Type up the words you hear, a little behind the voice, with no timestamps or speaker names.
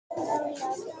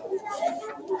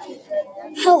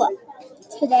Hello.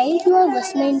 Today you are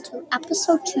listening to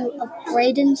episode 2 of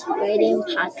Brayden's Radio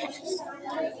Podcast.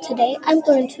 Today I'm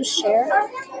going to share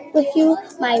with you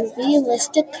my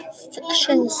realistic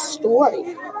fiction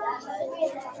story.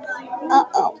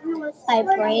 By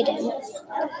Brayden.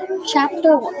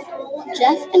 Chapter 1.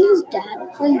 Jeff and his dad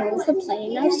were known for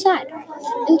playing outside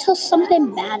until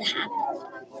something bad happened.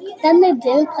 Then they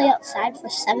didn't play outside for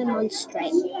 7 months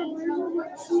straight.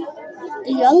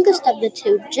 The youngest of the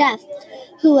two, Jeff,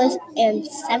 who was in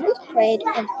 7th grade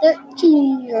and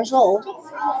 13 years old,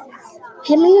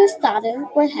 him and his father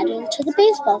were heading to the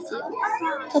baseball field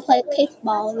to play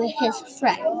kickball with his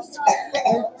friends.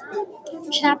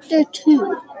 Chapter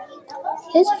 2.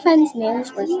 His friends'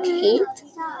 names were Kate,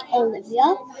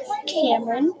 Olivia,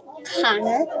 Cameron,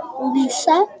 Connor,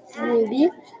 Lisa, Ruby,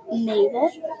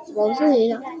 Mabel,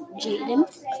 Rosalina, Jaden,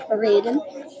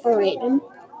 Brayden,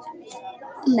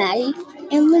 Maddie,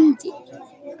 and Lindsay.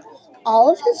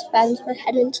 All of his friends were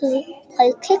heading to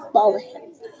play kickball with him.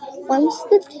 Once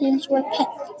the teams were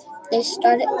picked, they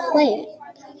started playing.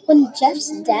 When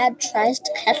Jeff's dad tries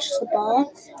to catch the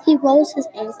ball, he rolls his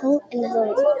ankle and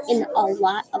is in a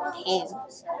lot of pain.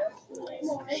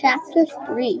 Chapter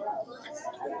 3.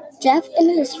 Jeff and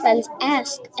his friends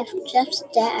ask if Jeff's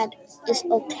dad is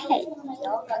okay.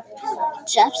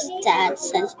 Jeff's dad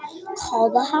says,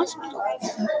 call the hospital.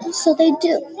 So they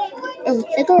do, and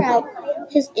figure out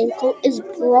his ankle is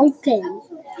broken.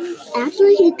 After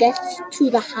he gets to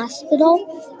the hospital,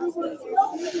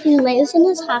 he lays in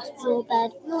his hospital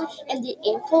bed, and the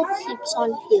ankle keeps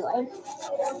on healing.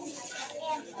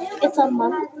 It's a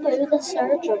month through the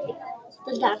surgery.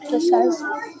 The doctor says,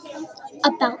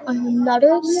 about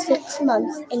another 6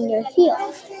 months and you're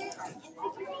healed.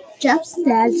 Jeff's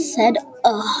dad said,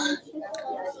 ugh.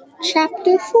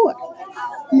 Chapter 4.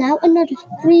 Now another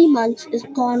 3 months is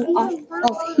gone off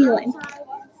of healing.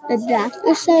 The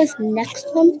doctor says next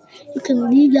month you can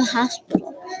leave the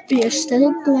hospital, but you're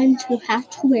still going to have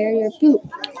to wear your boot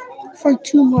for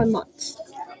 2 more months.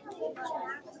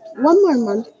 1 more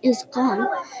month is gone,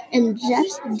 and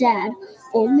Jeff's dad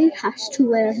only has to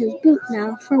wear his boot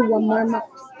now for 1 more month.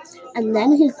 And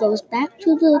then he goes back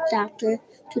to the doctor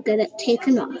to get it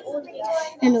taken off.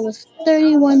 And it was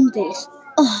 31 days.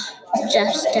 Oh,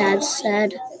 Jeff's dad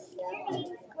said.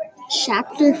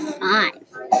 Chapter 5.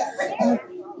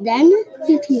 Then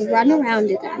he can run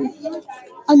around again.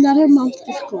 Another month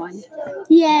is gone.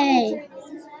 Yay!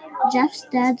 Jeff's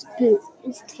dad's boot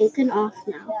is taken off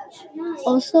now.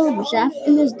 Also, Jeff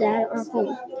and his dad are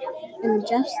home. And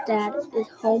Jeff's dad is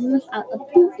home without a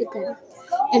boot again.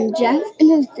 And Jeff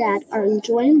and his dad are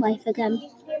enjoying life again,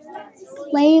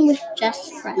 playing with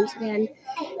Jeff's friends again,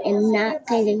 and not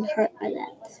getting hurt by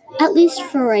that. At least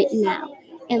for right now,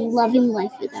 and loving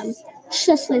life again,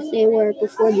 just like they were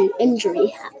before the injury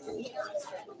happened.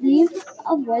 Leave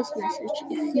a voice message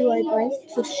if you would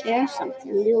like to share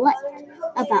something you liked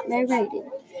about my writing,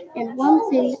 and one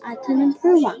thing I can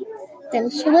improve on.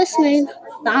 Thanks for listening.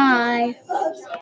 Bye.